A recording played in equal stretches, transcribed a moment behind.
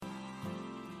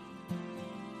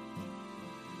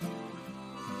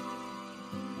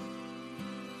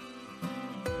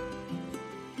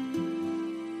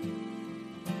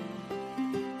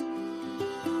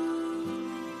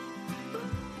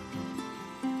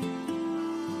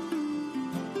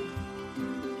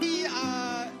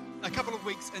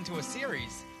weeks into a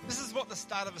series. This is what the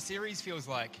start of a series feels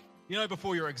like. You know,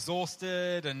 before you're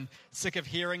exhausted and sick of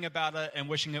hearing about it and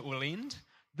wishing it will end.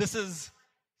 This is,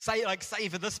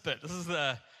 savor this bit. This is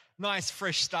the nice,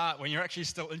 fresh start when you're actually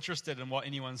still interested in what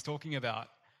anyone's talking about.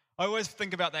 I always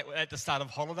think about that at the start of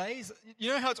holidays. You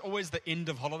know how it's always the end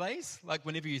of holidays? Like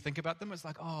whenever you think about them, it's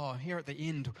like, oh, here at the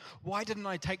end. Why didn't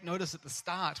I take notice at the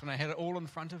start when I had it all in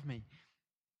front of me?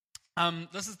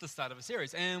 This is the start of a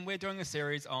series, and we're doing a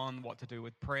series on what to do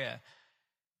with prayer.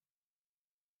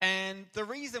 And the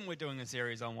reason we're doing a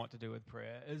series on what to do with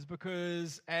prayer is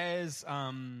because as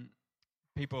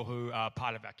people who are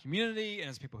part of our community and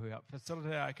as people who help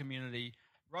facilitate our community,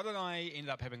 Rod and I ended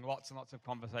up having lots and lots of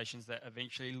conversations that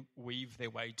eventually weave their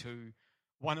way to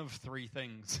one of three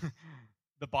things: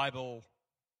 the Bible,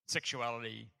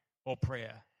 sexuality, or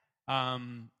prayer.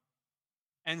 And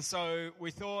so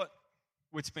we thought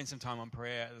we'd spend some time on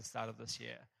prayer at the start of this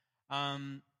year.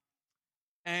 And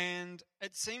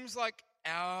it seems like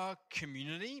our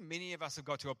community, many of us have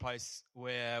got to a place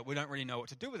where we don't really know what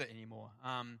to do with it anymore.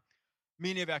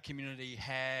 Many of our community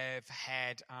have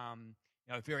had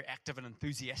very active and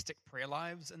enthusiastic prayer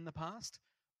lives in the past.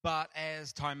 But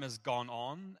as time has gone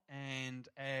on and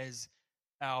as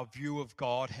our view of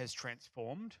God has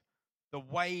transformed, the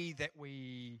way that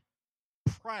we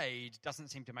prayed doesn't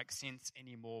seem to make sense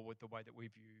anymore with the way that we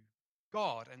view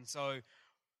God. And so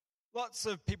lots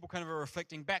of people kind of are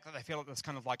reflecting back that they feel at this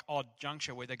kind of like odd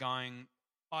juncture where they're going,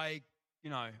 either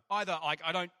like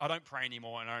I don't pray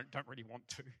anymore and I don't really want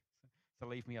to, so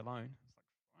leave me alone. It's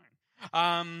like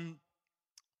fine.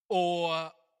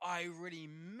 Or I really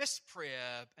miss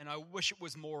prayer and I wish it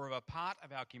was more of a part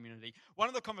of our community. One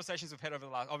of the conversations we've had over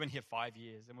I've been here 5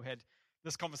 years, and we've had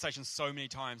this conversation so many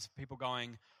times, people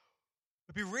going,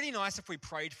 it'd be really nice if we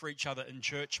prayed for each other in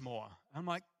church more. And I'm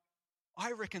like,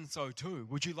 I reckon so too.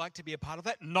 Would you like to be a part of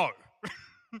that? No.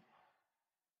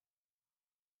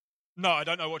 No, I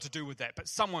don't know what to do with that, but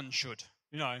someone should.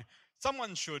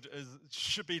 Someone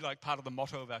should be like part of the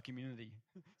motto of our community.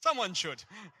 Someone should.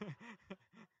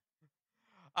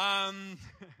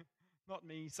 Not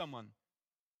me, someone.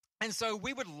 And so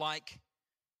we would like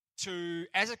to,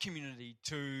 as a community,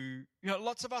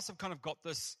 lots of us have kind of got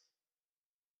this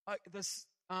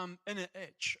inner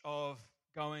itch of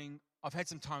going, I've had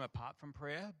some time apart from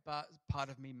prayer, but part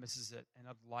of me misses it, and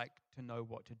I'd like to know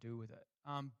what to do with it.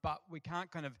 But we can't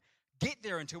kind of get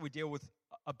there until we deal with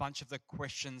a bunch of the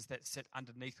questions that sit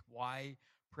underneath why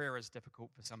prayer is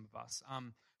difficult for some of us.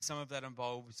 Some of that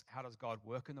involves, how does God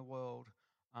work in the world?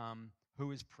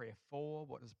 Who is prayer for?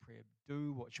 What does prayer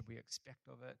do? What should we expect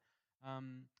of it?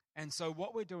 And so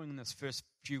what we're doing in this first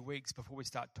few weeks before we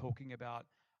start talking about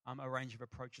a range of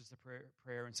approaches to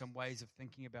prayer and some ways of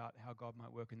thinking about how God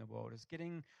might work in the world is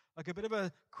getting like a bit of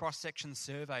a cross-section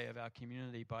survey of our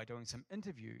community by doing some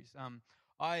interviews.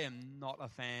 I am not a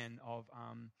fan of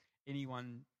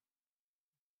anyone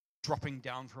dropping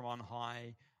down from on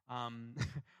high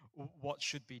what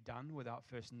should be done without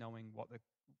first knowing what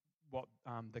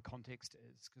the context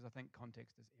is, because I think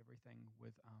context is everything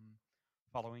with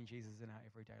following Jesus in our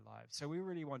everyday lives. So we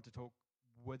really want to talk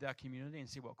with our community and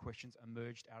see what questions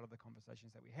emerged out of the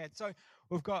conversations that we had. So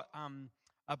we've got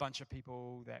a bunch of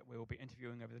people that we'll be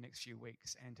interviewing over the next few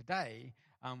weeks. And today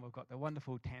we've got the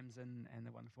wonderful Tamsin and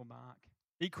the wonderful Mark,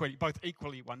 both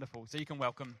equally wonderful. So you can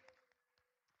welcome.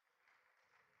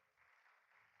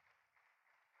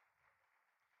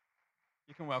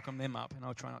 You can welcome them up, and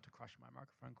I'll try not to crush my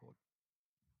microphone cord.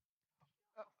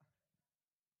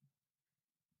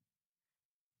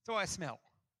 So I smell.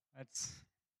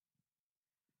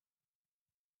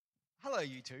 Hello,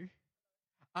 you two.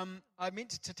 I meant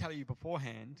to tell you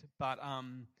beforehand, but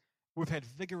we've had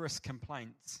vigorous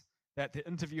complaints that the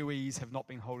interviewees have not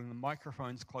been holding the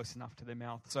microphones close enough to their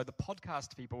mouth. So the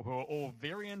podcast people, who are all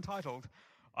very entitled,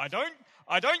 I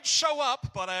don't show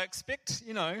up, but I expect,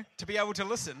 to be able to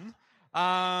listen.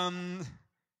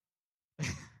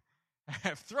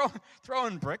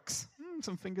 Throwing bricks.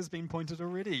 Some fingers being pointed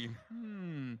already.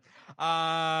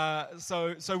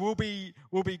 So we'll be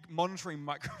monitoring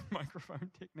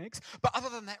microphone techniques. But other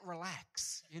than that,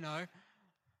 relax.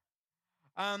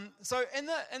 So in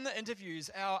the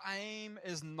interviews, our aim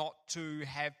is not to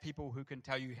have people who can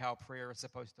tell you how prayer is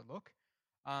supposed to look.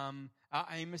 Our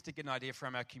aim is to get an idea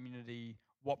from our community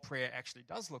what prayer actually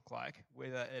does look like,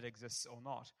 whether it exists or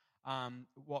not.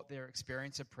 What their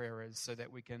experience of prayer is, so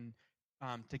that we can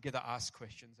together ask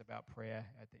questions about prayer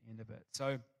at the end of it.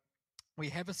 So we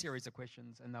have a series of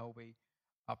questions, and they'll be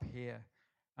up here.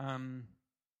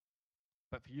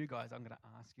 But for you guys, I'm going to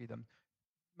ask you them.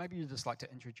 Maybe you'd just like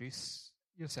to introduce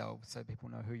yourselves so people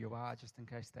know who you are, just in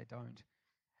case they don't.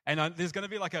 And there's going to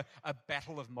be like a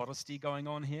battle of modesty going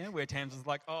on here where Tamsin's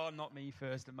like, oh, not me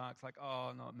first, and Mark's like,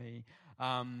 oh, not me.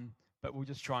 But we'll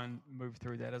just try and move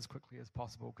through that as quickly as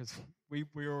possible because we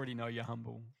already know you're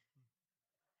humble.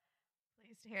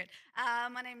 Pleased to hear it.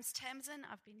 My name's Tamsin.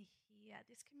 I've been here at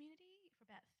this community for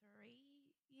about 3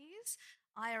 years.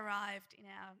 I arrived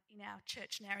in our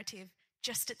church narrative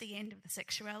just at the end of the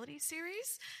sexuality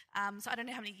series. So I don't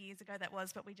know how many years ago that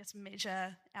was, but we just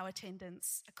measure our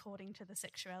attendance according to the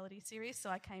sexuality series. So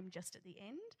I came just at the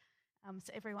end.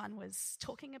 So everyone was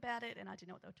talking about it, and I didn't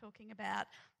know what they were talking about.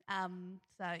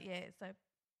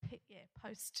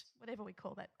 Post, whatever we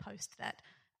call that, post that.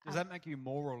 Does that make you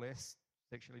more or less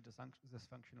sexually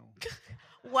dysfunctional?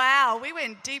 Wow, we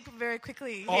went deep very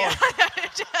quickly. Oh. Yeah.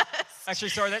 Actually,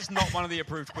 sorry, that's not one of the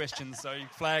approved questions, so you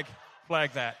flag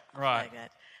that. Right. Flag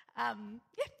that.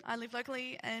 I live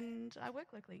locally and I work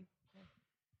locally.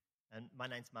 Yeah. And my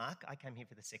name's Mark. I came here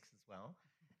for the sex as well.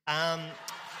 I'm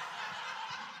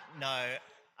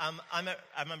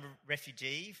a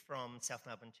refugee from South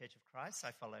Melbourne Church of Christ.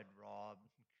 I followed Rob,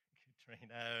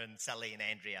 Katrina, and Sally and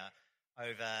Andrea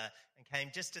over and came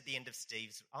just at the end of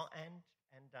Steve's and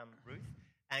Ruth,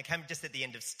 and came just at the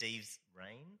end of Steve's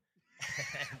reign.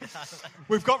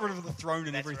 We've got rid of the throne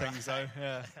and everything, right. So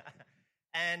yeah.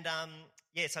 And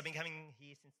so I've been coming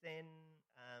here since then.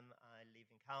 I live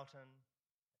in Carlton.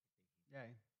 Yeah,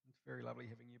 it's very lovely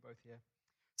having you both here.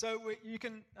 So you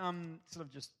can sort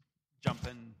of just jump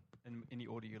in any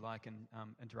order you like and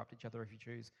interrupt each other if you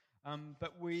choose.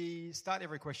 But we start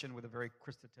every question with a very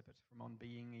Krista Tippett from On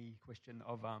Being question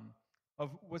of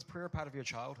was prayer a part of your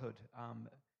childhood?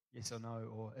 Yes or no,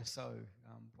 or if so,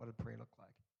 what did prayer look like?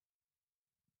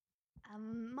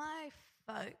 My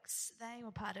folks, they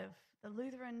were part of the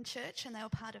Lutheran Church, and they were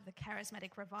part of the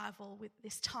charismatic revival, with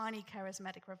this tiny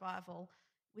charismatic revival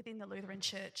within the Lutheran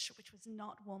Church, which was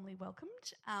not warmly welcomed.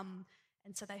 And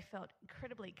so they felt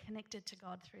incredibly connected to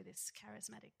God through this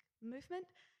charismatic movement,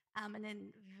 and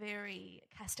then very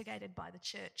castigated by the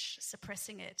church,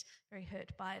 suppressing it, very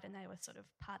hurt by it, and they were sort of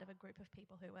part of a group of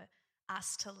people who were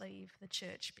asked to leave the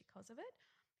church because of it.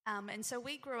 And so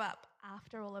we grew up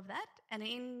after all of that, and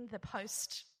in the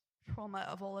post-trauma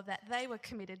of all of that, they were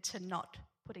committed to not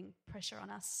putting pressure on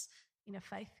us in a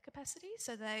faith capacity.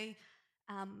 So they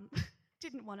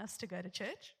didn't want us to go to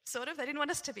church, sort of. They didn't want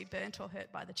us to be burnt or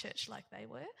hurt by the church like they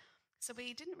were. So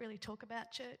we didn't really talk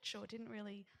about church or didn't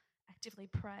really actively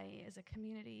pray as a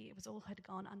community. It was all had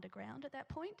gone underground at that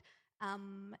point.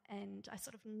 And I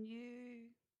sort of knew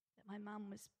that my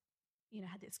mum was,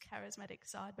 had this charismatic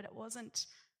side, but it wasn't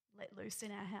let loose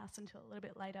in our house until a little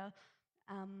bit later.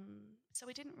 So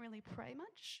we didn't really pray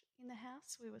much in the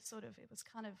house. We were it was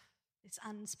kind of this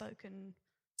unspoken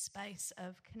space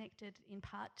of connected in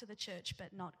part to the church,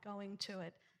 but not going to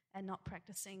it and not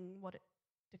practicing what it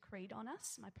decreed on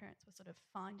us. My parents were sort of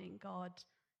finding God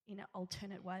in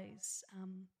alternate ways.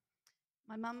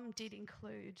 My mum did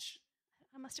include,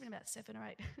 I must have been about 7 or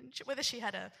 8, whether she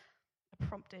had a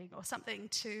prompting or something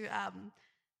to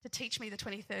teach me the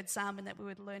 23rd Psalm, and that we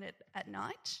would learn it at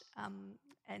night.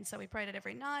 And so we prayed it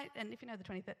every night. And if you know the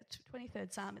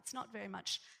 23rd Psalm, it's not very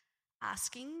much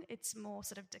asking, it's more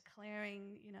sort of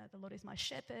declaring, the Lord is my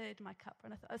shepherd, my cup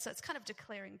runneth. So it's kind of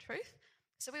declaring truth.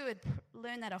 So we would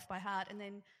learn that off by heart, and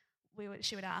then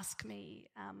she would ask me,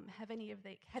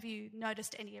 have you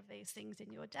noticed any of these things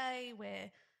in your day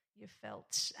where you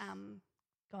felt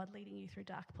God leading you through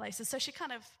dark places? So she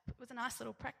kind of, it was a nice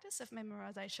little practice of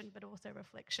memorization, but also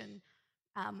reflection.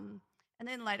 And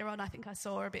then later on, I think I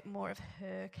saw a bit more of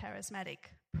her charismatic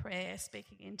prayer,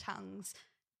 speaking in tongues,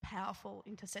 powerful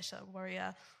intercessor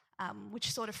warrior,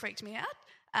 which sort of freaked me out.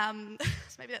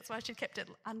 So maybe that's why she kept it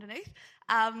underneath,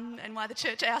 and why the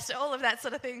church asked all of that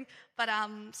sort of thing. But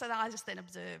so that I just then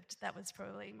observed. That was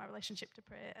probably my relationship to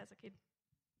prayer as a kid.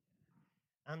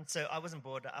 So I wasn't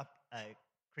brought up a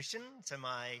Christian. So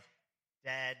my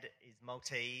dad is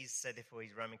Maltese, so therefore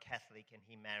he's Roman Catholic, and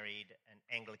he married an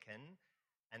Anglican.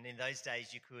 And in those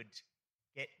days, you could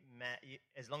get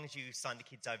as long as you signed the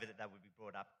kids over that they would be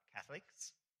brought up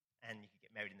Catholics, and you could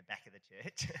get married in the back of the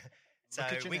church. So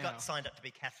we got signed up to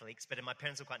be Catholics, but my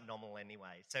parents were quite nominal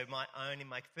anyway. So my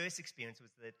first experience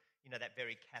was that that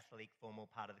very Catholic formal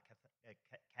part of the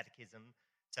catechism.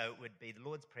 So it would be the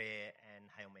Lord's Prayer and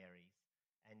Hail Marys,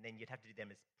 and then you'd have to do them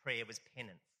as prayer was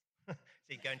penance. So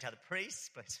you'd go and tell the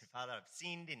priest, "Bless your Father, I've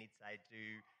sinned," and he'd say,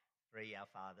 "Do 3 Our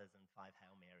Fathers and 5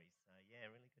 Hail Marys." So yeah,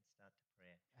 really good start to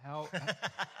prayer.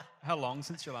 How long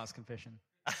since your last confession?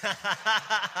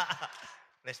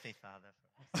 Bless me, Father.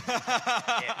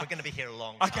 Yeah, we're going to be here a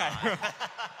long time.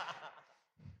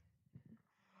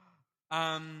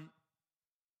 Okay.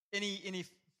 Any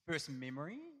first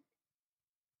memory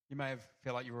You may have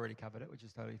feel like you already covered it, which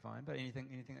is totally fine, but anything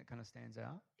that kind of stands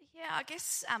out? Yeah, I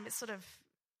guess it's sort of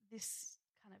this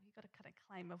kind of, you've got to kind of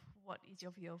claim of what is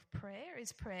your view of prayer.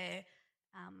 Is prayer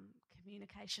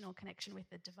communication or connection with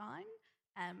the divine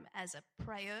as a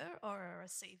prayer or a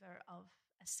receiver of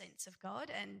a sense of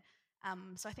God? And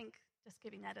so I think just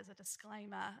giving that as a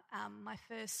disclaimer, my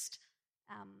first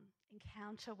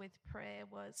encounter with prayer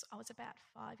was, I was about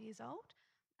 5 years old.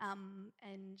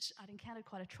 And I'd encountered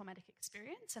quite a traumatic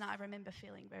experience, and I remember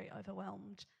feeling very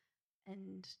overwhelmed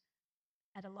and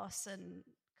at a loss and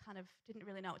kind of didn't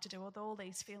really know what to do with all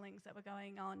these feelings that were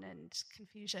going on and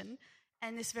confusion.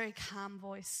 And this very calm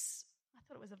voice, I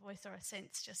thought it was a voice or a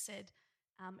sense, just said,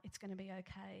 it's going to be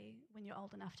okay. When you're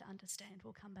old enough to understand,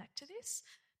 we'll come back to this.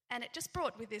 And it just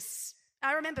brought with this,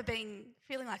 I remember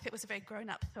feeling like it was a very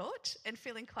grown-up thought and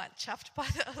feeling quite chuffed by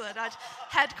that I'd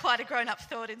had quite a grown-up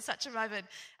thought in such a moment.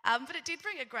 But it did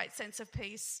bring a great sense of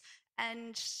peace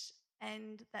and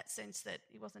that sense that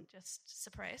it wasn't just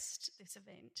suppressed, this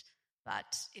event,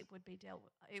 but it would be dealt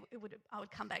with. I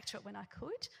would come back to it when I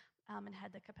could and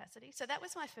had the capacity. So that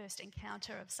was my first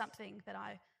encounter of something that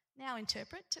I now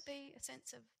interpret to be a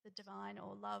sense of the divine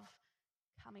or love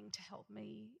coming to help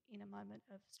me in a moment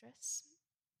of stress.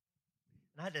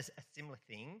 And I had a similar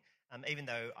thing, even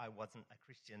though I wasn't a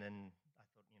Christian and I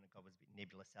thought, God was a bit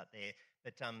nebulous out there.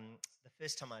 But the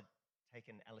first time I'd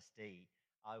taken LSD,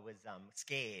 I was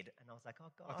scared, and I was like,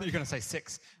 oh, God. I thought you were going to say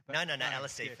sex. No,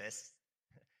 LSD first.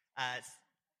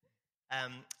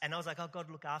 And I was like, oh, God,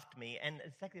 look after me. And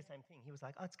exactly the same thing. He was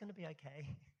like, oh, it's going to be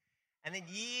okay. And then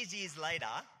years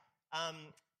later,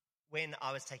 when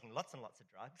I was taking lots and lots of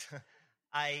drugs,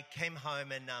 I came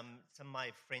home and some of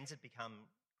my friends had become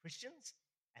Christians,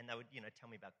 and they would, tell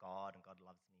me about God and God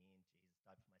loves me and Jesus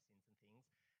died for my sins and things.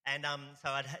 And so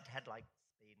I'd had like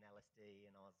speed and LSD,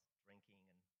 and I was drinking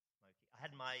and smoking. I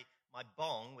had my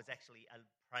bong was actually a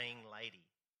praying lady,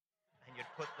 and you'd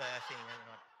put the thing in.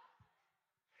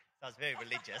 So I was very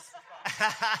religious.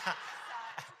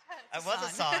 It was a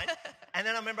sign. And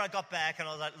then I remember I got back and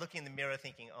I was like looking in the mirror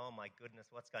thinking, oh my goodness,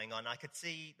 what's going on? I could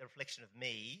see the reflection of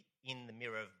me in the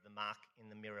mirror of the mark in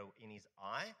the mirror in his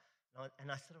eye.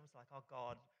 And I sort of was like, oh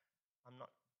God, I'm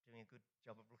not doing a good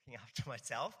job of looking after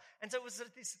myself. And so it was sort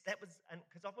of this, that was,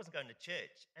 because I wasn't going to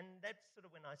church. And that's sort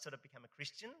of when I sort of became a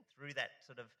Christian through that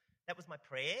sort of, that was my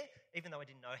prayer, even though I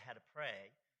didn't know how to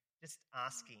pray. Just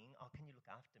asking, oh, can you look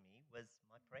after me, was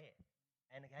my prayer.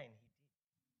 And again, he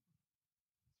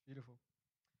did. Beautiful.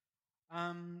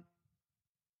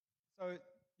 So,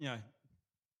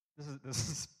 this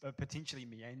is a potentially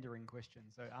meandering question,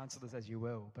 so answer this as you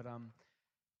will. But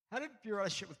how did your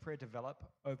relationship with prayer develop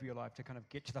over your life to kind of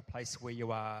get to the place where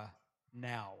you are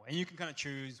now? And you can kind of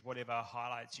choose whatever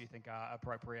highlights you think are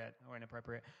appropriate or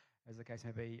inappropriate, as the case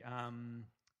may be,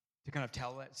 to kind of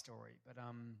tell that story. But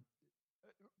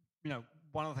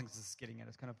one of the things this is getting at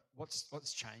is kind of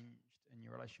what's changed in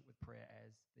your relationship with prayer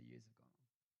as the years have gone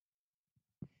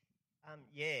on.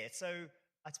 So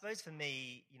I suppose for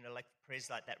me, like prayer's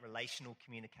like that relational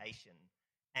communication.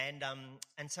 And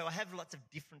so I have lots of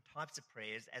different types of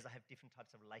prayers as I have different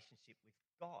types of relationship with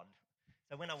God.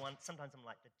 So when sometimes I'm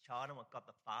like the child, I want God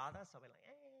the Father, so I'll be like,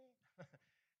 eh.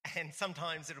 And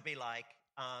sometimes it'll be like,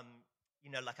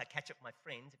 like I catch up with my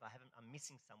friends. If I'm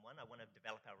missing someone, I want to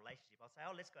develop our relationship. I'll say,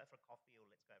 oh, let's go out for a coffee or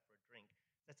let's go out for a drink.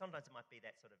 So sometimes it might be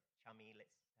that sort of chummy,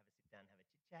 let's have a sit down, have a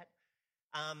chit chat.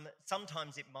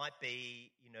 Sometimes it might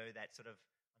be, that sort of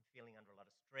I'm feeling under a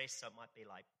lot of stress, so it might be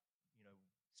like,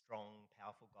 strong,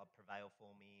 powerful God prevail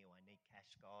for me, or I need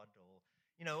cash God, or,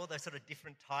 all those sort of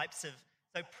different types of.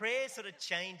 So prayer sort of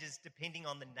changes depending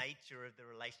on the nature of the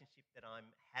relationship that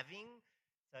I'm having.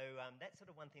 So that's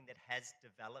sort of one thing that has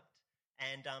developed.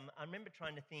 And I remember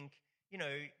trying to think,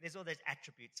 there's all those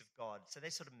attributes of God, so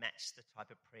they sort of match the type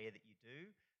of prayer that you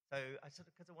do. So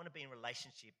because I want to be in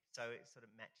relationship, so it sort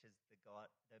of matches the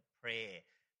prayer.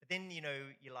 But then,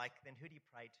 you're like, then who do you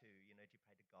pray to? Do you pray to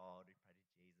God? Do you pray to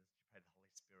Jesus? Do you pray to the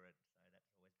Holy Spirit? So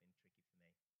that's always been tricky for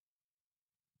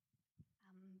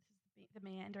me. This is the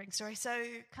meandering story. So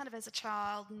kind of as a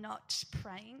child, not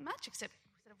praying much, except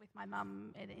sort of with my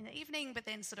mum in the evening, but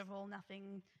then sort of all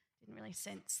nothing, didn't really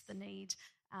sense the need.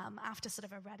 After sort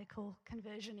of a radical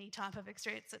conversion-y type of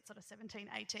experience at sort of 17,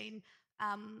 18,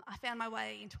 I found my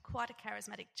way into quite a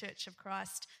charismatic Church of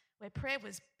Christ where prayer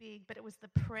was big, but it was the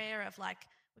prayer of like,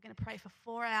 we're going to pray for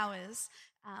 4 hours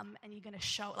and you're going to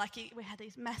show, like we had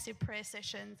these massive prayer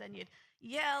sessions and you'd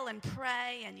yell and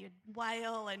pray and you'd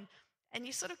wail and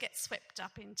you sort of get swept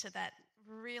up into that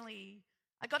really,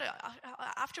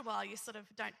 after a while you sort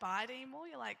of don't buy it anymore.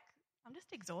 You're like, I'm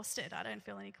just exhausted. I don't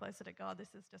feel any closer to God.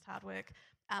 This is just hard work.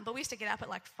 But we used to get up at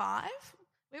like 5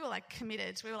 we were like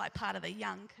committed. We were like part of the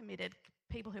young committed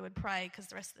people who would pray because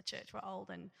the rest of the church were old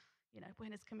and,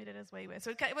 weren't as committed as we were.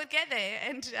 So we'd get there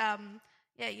and,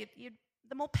 you'd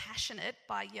the more passionate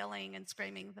by yelling and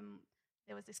screaming,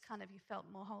 there was this kind of, you felt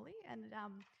more holy. And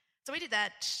so we did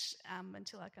that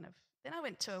until then I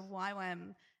went to a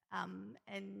YWAM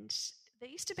and there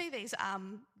used to be these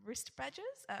wrist badges,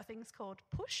 things called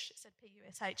PUSH, it said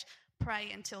PUSH,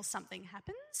 pray until something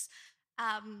happens.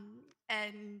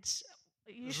 And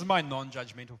this is my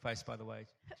non-judgmental face, by the way.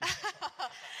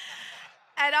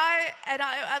 And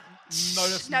I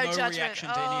noticed no reaction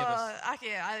to any of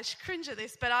this. I cringe at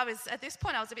this, but at this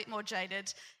point I was a bit more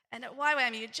jaded. And at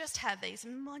YWAM, you'd just have these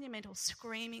monumental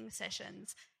screaming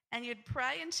sessions, and you'd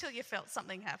pray until you felt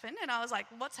something happen. And I was like,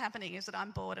 what's happening is that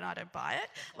I'm bored and I don't buy it.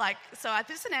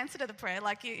 This is an answer to the prayer.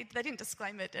 They didn't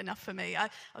disclaim it enough for me. I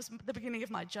was at the beginning of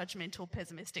my judgmental,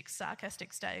 pessimistic,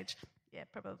 sarcastic stage. Yeah,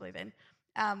 probably then.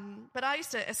 But I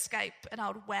used to escape and I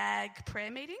would wag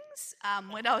prayer meetings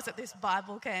when I was at this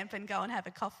Bible camp and go and have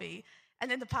a coffee. And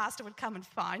then the pastor would come and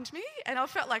find me, and I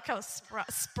felt like I was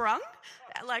sprung,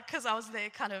 because I was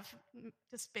there kind of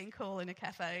just being cool in a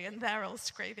cafe, and they were all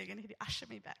screaming, and he'd usher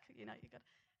me back,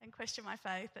 and question my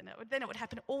faith. And then it would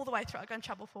happen all the way through. I got in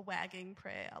trouble for wagging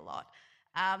prayer a lot.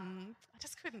 I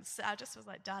just couldn't. I just was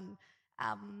done.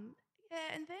 And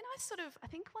then I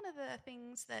think one of the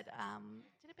things that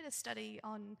did a bit of study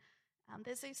on,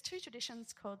 there's these two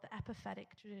traditions called the apophatic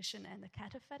tradition and the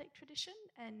cataphatic tradition,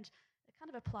 and it kind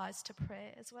of applies to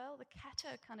prayer as well. The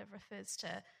kata kind of refers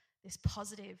to this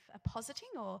positing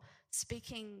or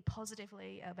speaking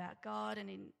positively about God, and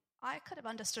I kind of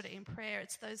understood it in prayer.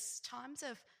 It's those times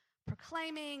of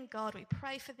proclaiming, God, we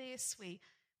pray for this, we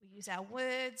use our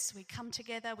words, we come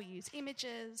together, we use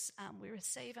images, we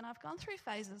receive. And I've gone through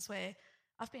phases where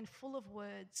I've been full of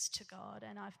words to God,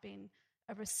 and I've been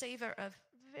a receiver of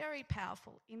very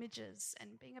powerful images,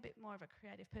 and being a bit more of a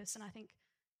creative person, I think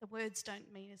the words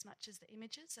don't mean as much as the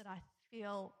images that I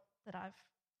feel that I've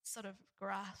sort of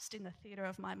grasped in the theatre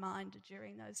of my mind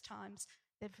during those times.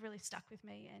 They've really stuck with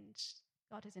me, and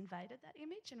God has invaded that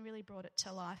image and really brought it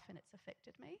to life, and it's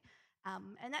affected me.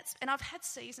 And I've had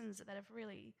seasons that have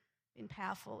really been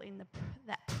powerful in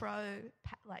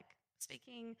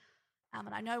speaking,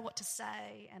 and I know what to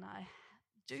say, and I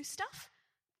do stuff.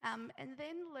 And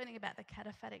then learning about the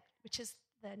cataphatic, which is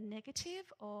the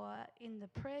negative, or in the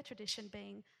prayer tradition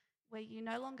being where you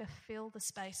no longer fill the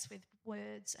space with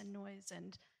words and noise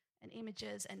and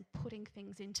images and putting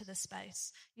things into the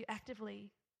space. You actively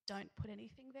don't put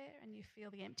anything there, and you feel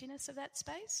the emptiness of that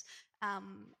space,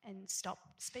 and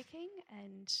stop speaking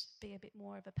and be a bit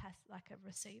more of a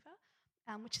receiver,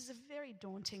 which is a very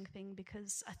daunting thing,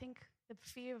 because I think the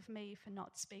fear of me for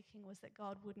not speaking was that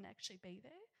God wouldn't actually be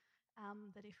there.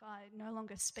 That if I no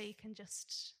longer speak and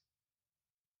just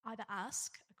either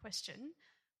ask a question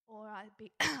or I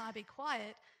be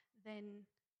quiet, then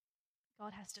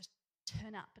God has to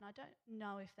turn up, and I don't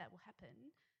know if that will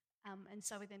happen. And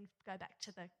so we then go back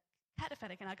to the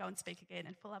cataphatic, and I go and speak again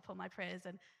and fill up all my prayers,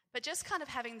 but just kind of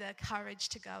having the courage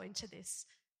to go into this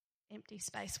empty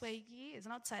space where years,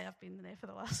 and I'd say I've been there for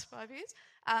the last 5 years,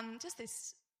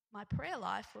 my prayer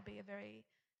life will be a very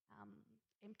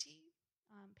empty.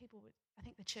 I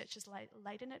think the church has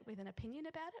laden it with an opinion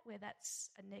about it, where that's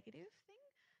a negative thing,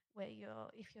 where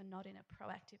if you're not in a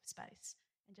proactive space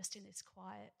and just in this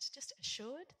quiet, just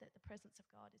assured that the presence of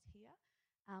God is here,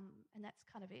 and that's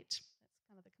kind of it. That's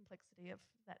kind of the complexity of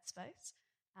that space.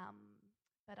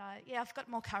 But I've got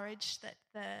more courage that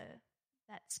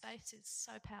that space is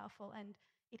so powerful, and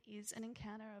it is an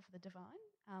encounter of the divine.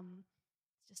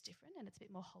 It's just different, and it's a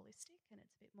bit more holistic, and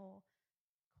it's a bit more,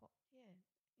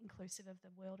 inclusive of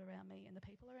the world around me and the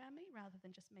people around me, rather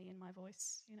than just me and my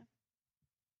voice,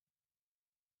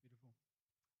 Beautiful.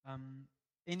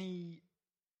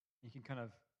 You can kind of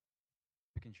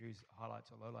pick and choose highlights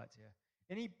or lowlights here.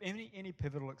 Any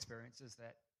pivotal experiences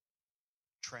that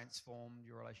transformed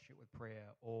your relationship with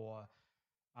prayer, or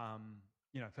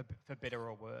for better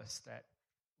or worse, that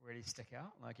really stick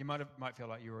out? Like you might feel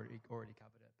like you already covered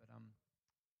it, but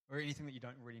or anything that you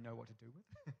don't really know what to do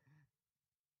with.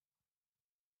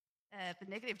 The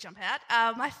negative jump out.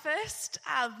 My first,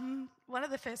 one of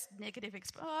the first negative,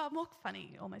 almost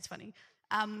funny,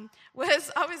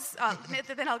 was I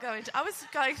was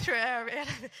going through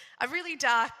a really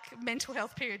dark mental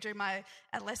health period during my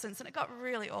adolescence, and it got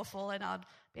really awful, and I'd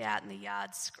be out in the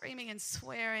yard screaming and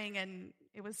swearing, and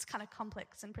it was kind of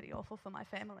complex and pretty awful for my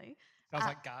family. Sounds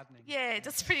like gardening. Yeah,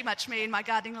 that's pretty much me and my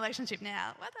gardening relationship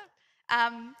now.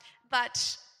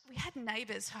 But we had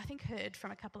neighbours who I think heard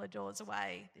from a couple of doors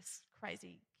away this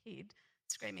crazy kid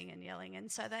screaming and yelling,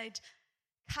 and so they'd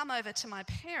come over to my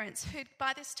parents, who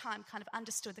by this time kind of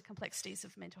understood the complexities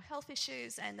of mental health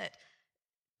issues, and that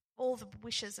all the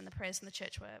wishes and the prayers in the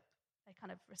church they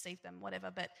kind of received them,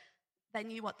 whatever, but they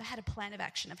knew they had a plan of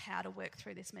action of how to work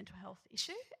through this mental health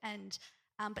issue. And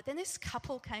but then this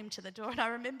couple came to the door, and I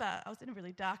remember I was in a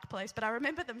really dark place, but I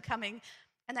remember them coming,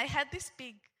 and they had this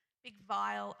big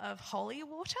vial of holy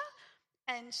water,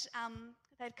 and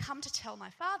they'd come to tell my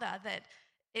father that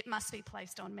it must be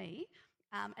placed on me,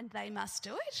 and they must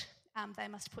do it. They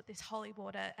must put this holy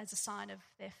water as a sign of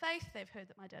their faith. They've heard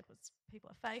that my dad was people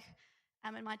of faith.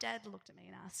 And my dad looked at me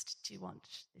and asked, "Do you want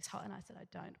this?" And I said, "I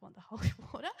don't want the holy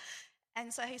water."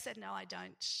 And so he said, "No, I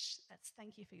don't.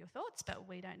 Thank you for your thoughts, but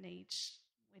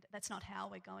that's not how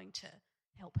we're going to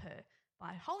help her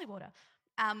by holy water."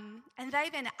 And they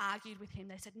then argued with him.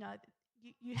 They said, "No,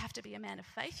 you have to be a man of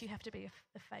faith. You have to be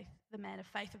the man of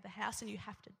faith of the house, and you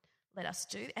have to let us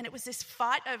do." And it was this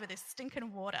fight over this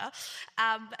stinking water.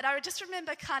 And I just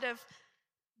remember kind of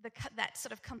that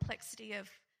sort of complexity of,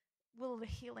 will the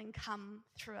healing come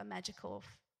through a magical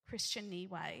Christian-y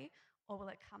way, or will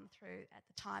it come through, at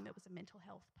the time it was a mental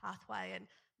health pathway, and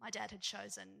my dad had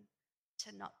chosen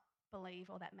to not believe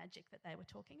all that magic that they were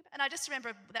talking about. And I just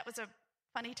remember that was a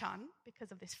funny time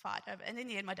because of this fight over, and in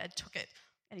the end my dad took it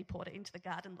and he poured it into the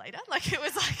garden later. Like, it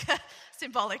was like a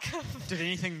symbolic of... Did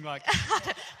anything like...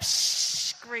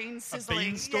 green sizzling. A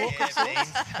beanstalk Yeah, or something?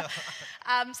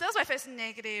 So that was my first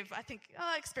negative, I think,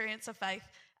 experience of faith.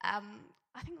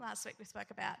 I think last week we spoke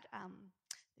about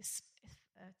this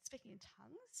speaking in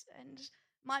tongues, and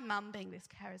my mum, being this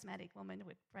charismatic woman,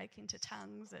 would break into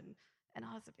tongues, and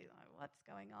I was a bit like, what's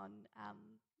going on?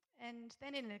 And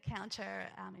then in an encounter,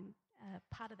 in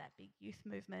part of that big youth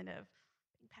movement of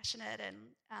being passionate,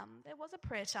 and there was a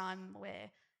prayer time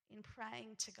where, in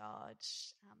praying to God,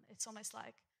 it's almost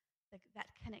like that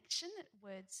connection,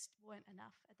 words weren't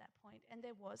enough at that point, and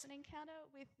there was an encounter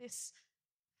with this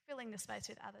filling the space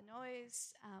with other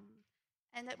noise,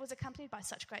 and it was accompanied by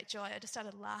such great joy. I just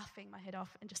started laughing my head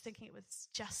off and just thinking it was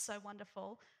just so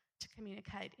wonderful to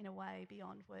communicate in a way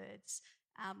beyond words,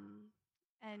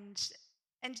 and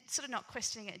sort of not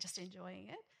questioning it, just enjoying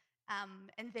it,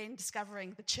 and then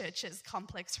discovering the church's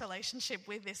complex relationship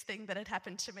with this thing that had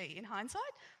happened to me in hindsight,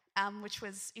 which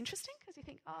was interesting, because you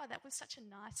think, oh, that was such a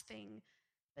nice thing,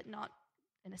 but not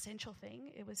an essential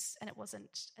thing. It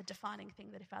wasn't a defining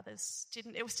thing that if others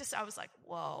didn't. It was just, I was like,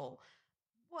 whoa,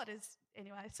 what is,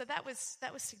 anyway. So that was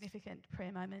significant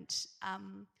prayer moment,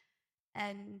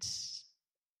 and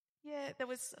yeah, there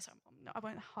was. Sorry, no, I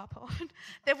won't harp on.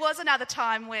 There was another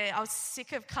time where I was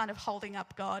sick of kind of holding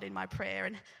up God in my prayer,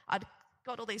 and I'd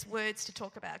got all these words to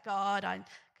talk about God.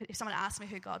 If someone asked me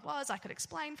who God was, I could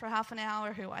explain for half an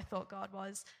hour who I thought God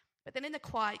was. But then in the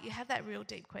quiet, you have that real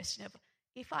deep question of,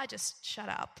 if I just shut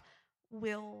up,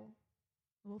 will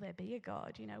there be a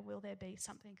God? Will there be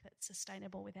something that's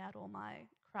sustainable without all my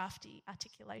crafty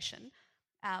articulation?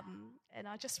 And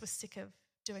I just was sick of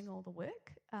doing all the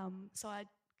work. So I've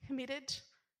committed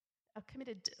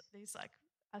these,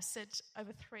 I said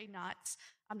over 3 nights,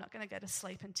 I'm not going to go to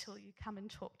sleep until you come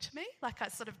and talk to me. Like, I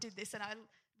sort of did this, and I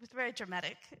was very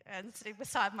dramatic, and sitting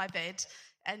beside my bed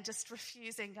and just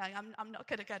refusing, going, I'm not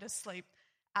going to go to sleep.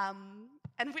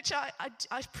 And which I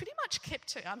pretty much kept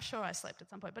to. I'm sure I slept at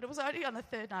some point, but it was only on the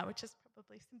 3rd night, which is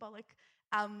probably symbolic,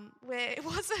 where it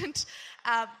wasn't,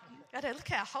 look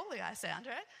how holy I sound,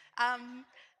 right?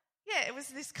 It was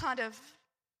this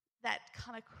that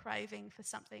kind of craving for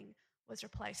something was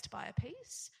replaced by a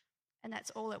peace, and that's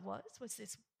all it was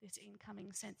this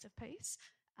incoming sense of peace.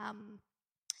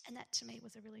 And that to me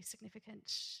was a really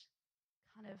significant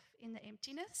kind of, in the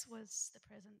emptiness was the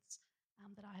presence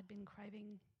that I had been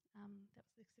craving. That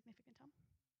was the significant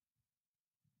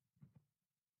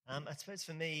time. I suppose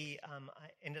for me, I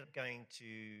ended up going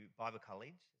to Bible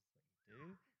college, as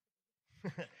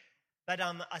you do. But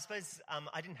I suppose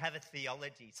I didn't have a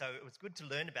theology, so it was good to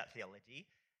learn about theology,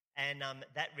 and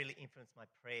that really influenced my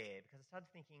prayer, because I started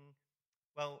thinking,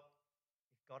 well,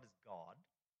 if God is God,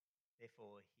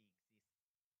 therefore he exists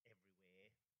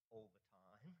everywhere, all the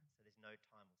time, so there's no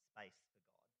time or space for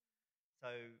God.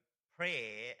 So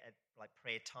prayer, like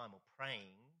prayer time or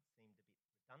praying, seemed a bit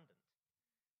redundant.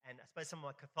 And I suppose some of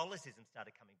my Catholicism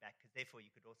started coming back, because therefore you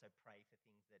could also pray for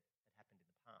things that happened in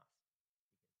the past, because God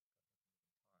doesn't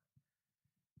live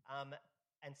in time.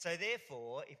 And so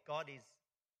therefore, if God is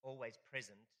always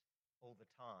present all the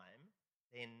time,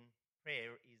 then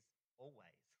prayer is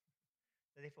always.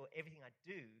 So therefore, everything I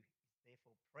do is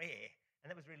therefore prayer. And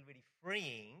that was really, really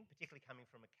freeing, particularly coming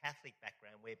from a Catholic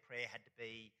background where prayer had to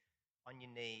be on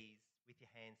your knees with your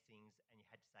hands things, and you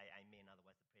had to say amen,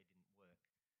 otherwise the prayer didn't work.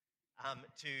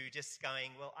 to just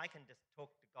going, well, I can just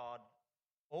talk to God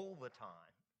all the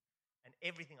time, and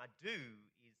everything I do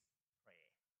is prayer.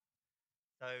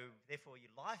 So therefore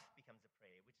your life becomes a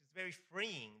prayer, which is very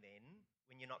freeing then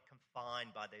when you're not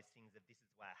confined by those things of this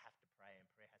is why I have to pray and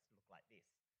prayer has to look like this.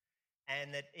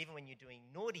 And that even when you're doing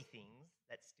naughty things,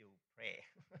 that's still prayer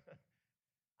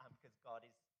because God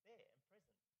is there and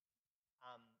present.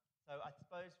 So I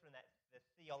suppose from that, the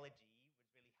theology was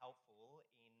really helpful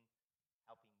in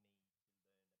helping me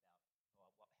to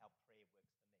learn about how prayer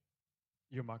works for me.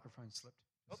 Your microphone slipped,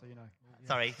 just so you know. Yeah.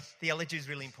 Sorry, theology is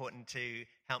really important to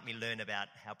help me learn about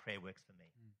how prayer works for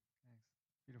me. Thanks.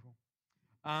 Beautiful.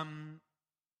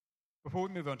 Before we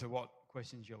move on to what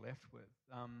questions you're left with,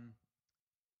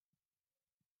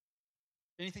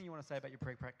 anything you want to say about your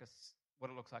prayer practice, what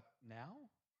it looks like now?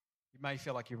 You may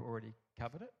feel like you've already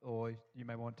covered it, or you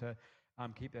may want to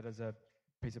keep that as a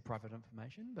piece of private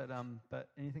information, but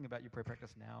anything about your prayer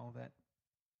practice now, that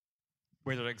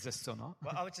whether it exists or not?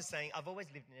 Well, I was just saying, I've always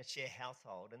lived in a share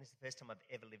household, and this is the first time I've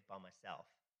ever lived by myself.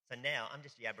 So now I'm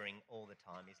just yabbering all the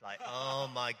time. He's like, oh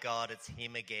my God, it's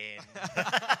him again.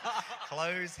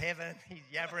 Close heaven. He's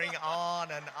yabbering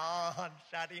on and on.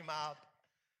 Shut him up.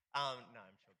 No,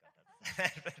 I'm sure God doesn't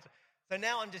say that. So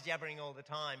now I'm just yabbering all the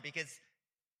time because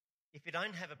if you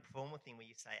don't have a formal thing where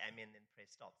you say amen, then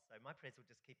prayer stops. So my prayers will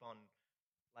just keep on,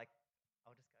 like,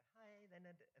 I'll just go, hey, and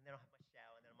then I'll have my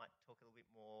shower, and then I might talk a little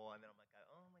bit more, and then I might go,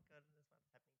 oh my God, this is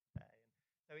what's happening today.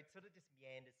 And so it sort of just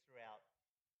meanders throughout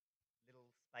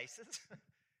little spaces.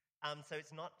 So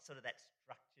it's not sort of that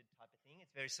structured type of thing.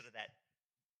 It's very sort of that,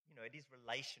 it is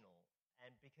relational.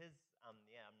 And because, I'm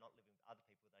not living with other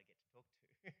people that I get to talk to,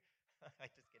 I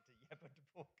just get to yabber to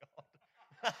poor God.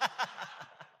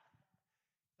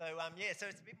 So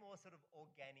it's a bit more sort of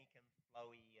organic and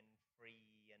flowy and free,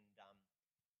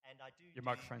 and I do your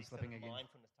microphone's sort slipping of again.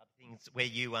 mindfulness type of things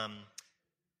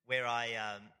where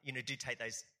I do take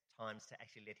those times to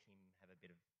actually let him have a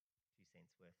bit of 2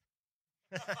 cents worth.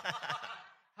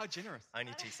 How generous.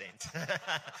 Only 2 cents.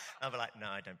 I'll be like, no,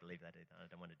 I don't believe that either. I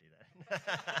don't want to do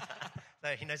that.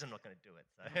 So he knows I'm not going to do it.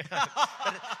 So,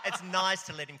 but it's nice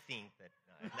to let him think that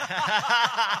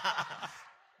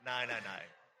no.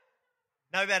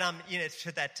 No, but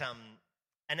to that.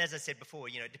 And as I said before,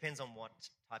 it depends on what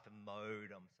type of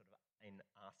mode I'm sort of in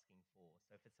asking for.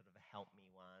 So if it's sort of a help me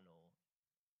one, or I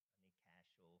need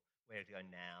cash, or where to go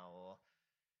now, or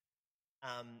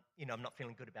I'm not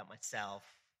feeling good about myself.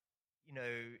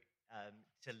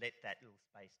 To let that little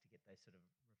space to get those sort of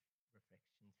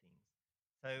reflection things.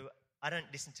 So I don't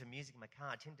listen to music in my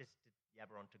car. I tend to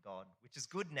yabber on to God, which is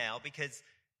good now because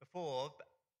before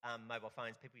mobile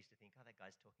phones, people used to think, oh, that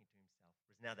guy's talking to himself.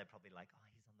 Whereas now they're probably like, oh,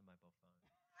 he's on the mobile phone.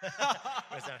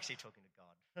 Whereas I'm actually talking to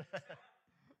God.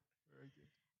 Very good.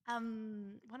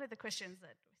 One of the questions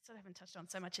that we sort of haven't touched on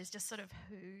so much is just sort of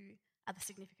who are the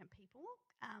significant people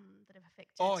that have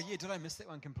affected. Oh, yeah, did I miss that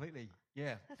one completely?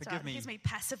 Yeah, That's forgive right. me. It gives me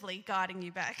passively guiding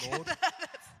you back. Lord.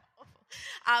 That's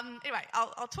awful. Anyway,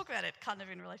 I'll talk about it kind of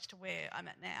in relation to where I'm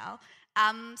at now.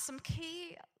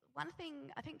 One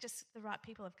thing, I think just the right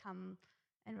people have come,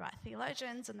 and right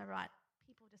theologians and the right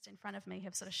people just in front of me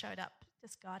have sort of showed up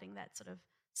just guiding that sort of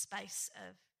space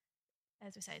of,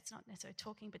 as we say, it's not necessarily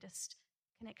talking, but just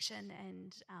connection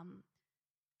and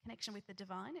connection with the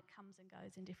divine. It comes and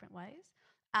goes in different ways.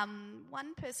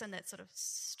 One person that sort of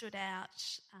stood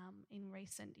out in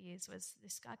recent years was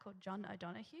this guy called John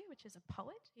O'Donohue, which is a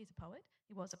poet. He's a poet.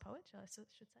 He was a poet, I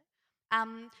should say.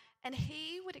 And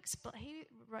he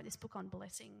wrote this book on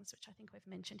blessings, which I think we've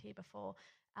mentioned here before.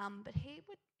 But he's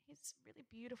really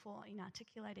beautiful in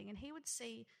articulating, and he would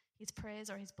see his prayers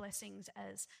or his blessings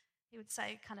as, he would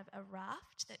say, kind of a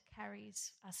raft that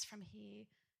carries us from here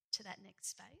to that next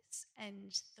space,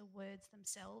 and the words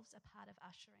themselves are part of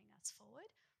ushering us forward.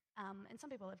 And some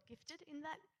people have gifted in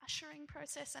that ushering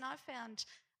process, and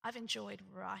I've enjoyed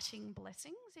writing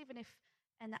blessings,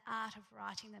 and the art of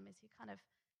writing them is you kind of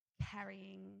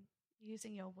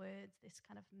using your words, this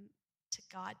kind of to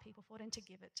guide people forward and to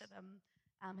give it to them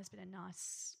has been a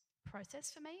nice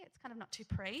process for me. It's kind of not too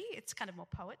it's kind of more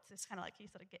poets. It's kind of like you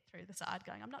sort of get through the side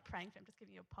going, I'm not praying for him, I'm just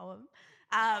giving you a poem.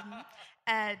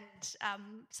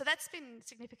 So that's been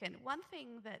significant. One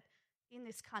thing that in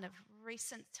this kind of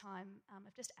recent time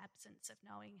of just absence of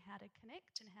knowing how to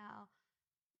connect and how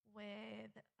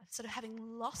sort of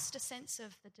having lost a sense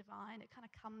of the divine, it kind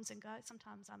of comes and goes.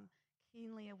 Sometimes I'm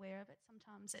keenly aware of it.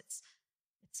 Sometimes it's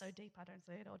so deep I don't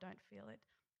see it or don't feel it.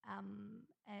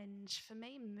 And for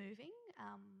me, moving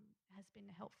has been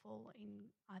helpful in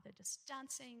either just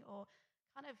dancing or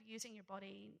kind of using your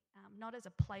body not as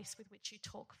a place with which you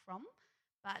talk from,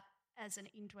 but as an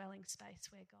indwelling space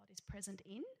where God is present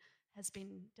in has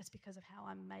been just because of how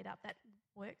I'm made up. That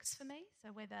works for me.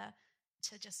 So whether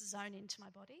to just zone into my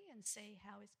body and see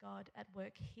how is God at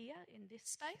work here in this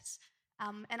space.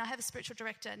 And I have a spiritual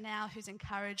director now who's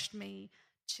encouraged me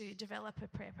to develop a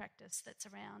prayer practice that's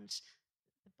around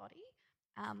the body,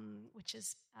 which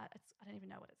is, I don't even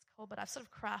know what it's called, but I've sort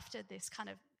of crafted this kind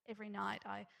of every night.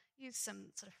 I use some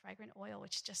sort of fragrant oil,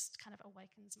 which just kind of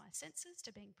awakens my senses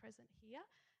to being present here,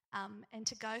 and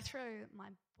to go through my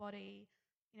body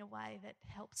in a way that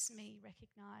helps me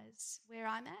recognise where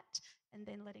I'm at, and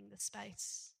then letting the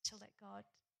space to let God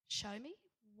show me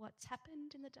what's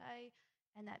happened in the day,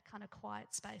 and that kind of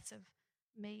quiet space of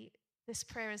me. This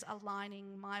prayer is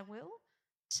aligning my will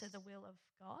to the will of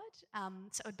God.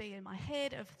 So it would be in my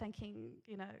head of thanking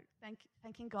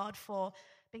God for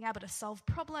being able to solve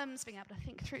problems, being able to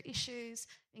think through issues,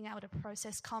 being able to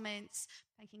process comments,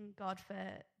 thanking God for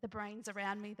the brains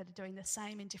around me that are doing the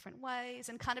same in different ways,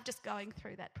 and kind of just going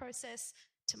through that process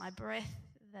to my breath,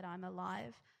 that I'm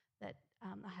alive, that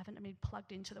I haven't been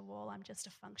plugged into the wall. I'm just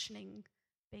a functioning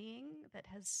being that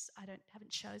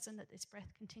haven't chosen that this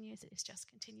breath continues. It is just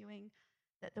continuing.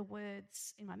 That the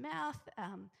words in my mouth,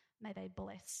 may they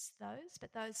bless those,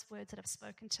 but those words that have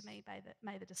spoken to me,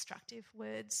 may the destructive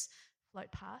words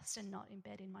float past and not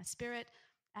embed in my spirit,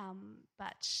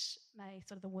 but may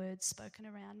sort of the words spoken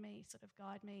around me sort of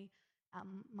guide me.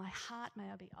 My heart,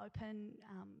 may I be open,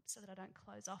 so that I don't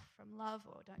close off from love,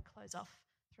 or don't close off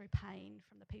through pain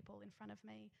from the people in front of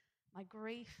me. My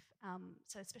grief,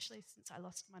 so especially since I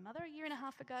lost my mother a year and a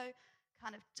half ago,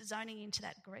 kind of zoning into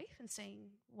that grief and seeing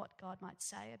what God might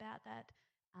say about that,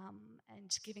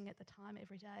 and giving it the time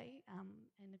every day,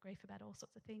 and the grief about all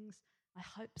sorts of things, my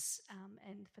hopes,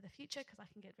 and for the future, because I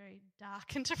can get very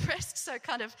dark and depressed, so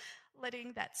kind of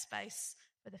letting that space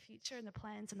for the future and the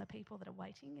plans and the people that are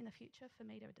waiting in the future for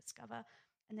me to discover.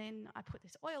 And then I put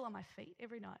this oil on my feet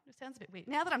every night. It sounds a bit weird.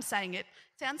 Now that I'm saying it, it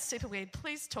sounds super weird.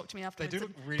 Please talk to me afterwards. They do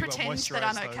look really well pretend moisturised, that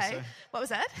I'm though, okay. so- What was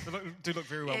that? They do look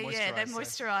very well moisturised. Yeah, they're so-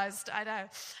 moisturised, I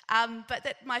know. But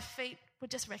that my feet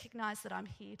would just recognise that I'm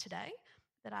here today,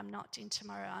 that I'm not in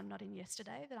tomorrow, I'm not in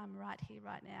yesterday, that I'm right here,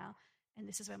 right now, and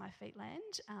this is where my feet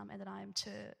land, and that I am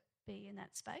to be in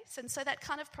that space. And so that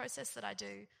kind of process that I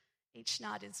do each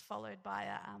night is followed by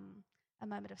a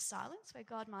moment of silence where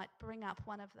God might bring up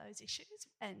one of those issues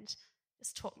and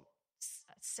just talk,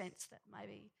 sense that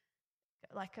maybe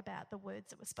like about the words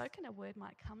that were spoken, a word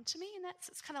might come to me, and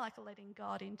it's kind of like letting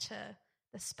God into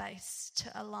the space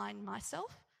to align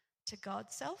myself to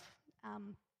God's self,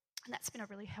 and that's been a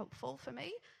really helpful for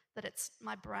me, that it's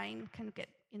my brain can get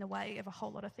in the way of a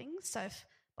whole lot of things, so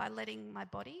by letting my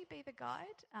body be the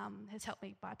guide has helped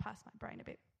me bypass my brain a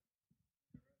bit.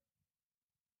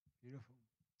 Beautiful.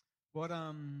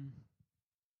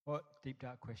 What deep,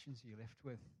 dark questions are you left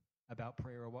with about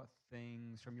prayer, or what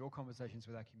things from your conversations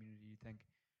with our community you think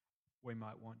we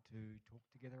might want to talk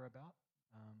together about?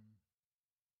 Is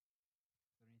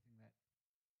there anything that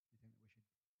you think that we should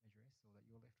address or that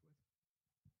you're left with?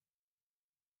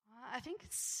 I think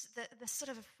it's the sort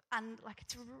of,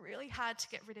 it's really hard to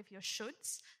get rid of your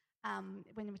shoulds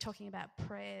when we're talking about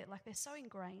prayer. Like, they're so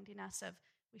ingrained in us of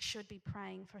we should be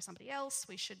praying for somebody else,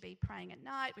 we should be praying at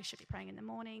night, we should be praying in the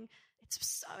morning. It's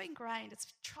so ingrained. It's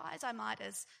try as I might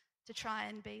as to try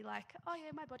and be like, oh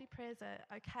yeah, my body prayers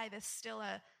are okay. There's still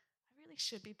I really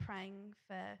should be praying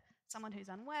for someone who's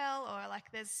unwell, or like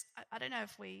I don't know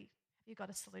have you got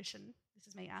a solution? This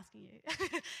is me asking you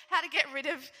how to get rid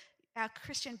of our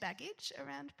Christian baggage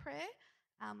around prayer,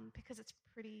 because it's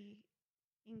pretty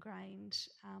ingrained.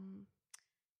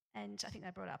 And I think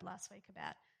they brought up last week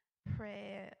about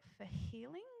prayer for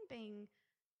healing being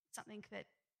something that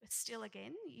still,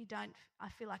 again, I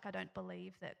feel like I don't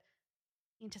believe that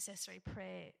intercessory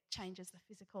prayer changes the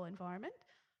physical environment,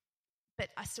 but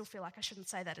I still feel like I shouldn't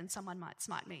say that, and someone might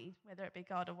smite me, whether it be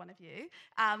God or one of you,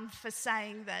 for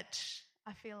saying that.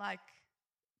 I feel like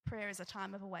prayer is a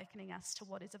time of awakening us to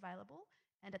what is available,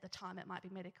 and at the time it might be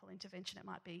medical intervention, it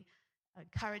might be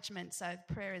encouragement. So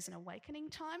prayer is an awakening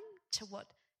time to what,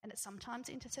 and it's sometimes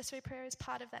intercessory prayer is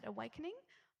part of that awakening,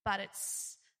 but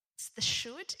it's the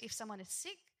should. If someone is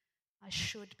sick, I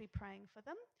should be praying for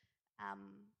them.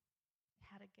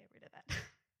 How to get rid of that?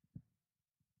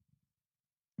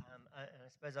 I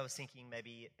suppose I was thinking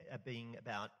maybe being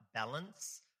about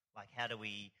balance, like how do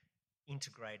we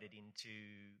integrate it into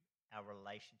our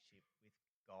relationship with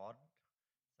God?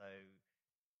 So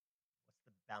what's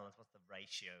the balance, what's the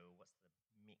ratio, what's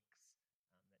the mix?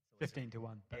 15 to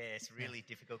 1. Yeah, it's a really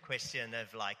difficult question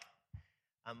of like,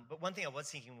 but one thing I was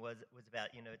thinking was about,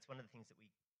 it's one of the things that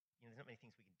there's not many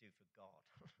things we can do for God.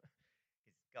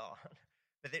 He's God.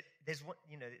 But there's one,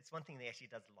 it's one thing that he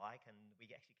actually does like, and we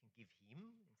actually can give him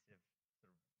instead of sort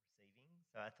of receiving.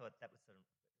 So I thought that was sort of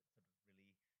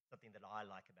really something that I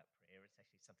like about prayer. It's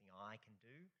actually something I can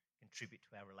do, contribute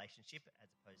to our relationship, as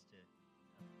opposed to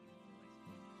giving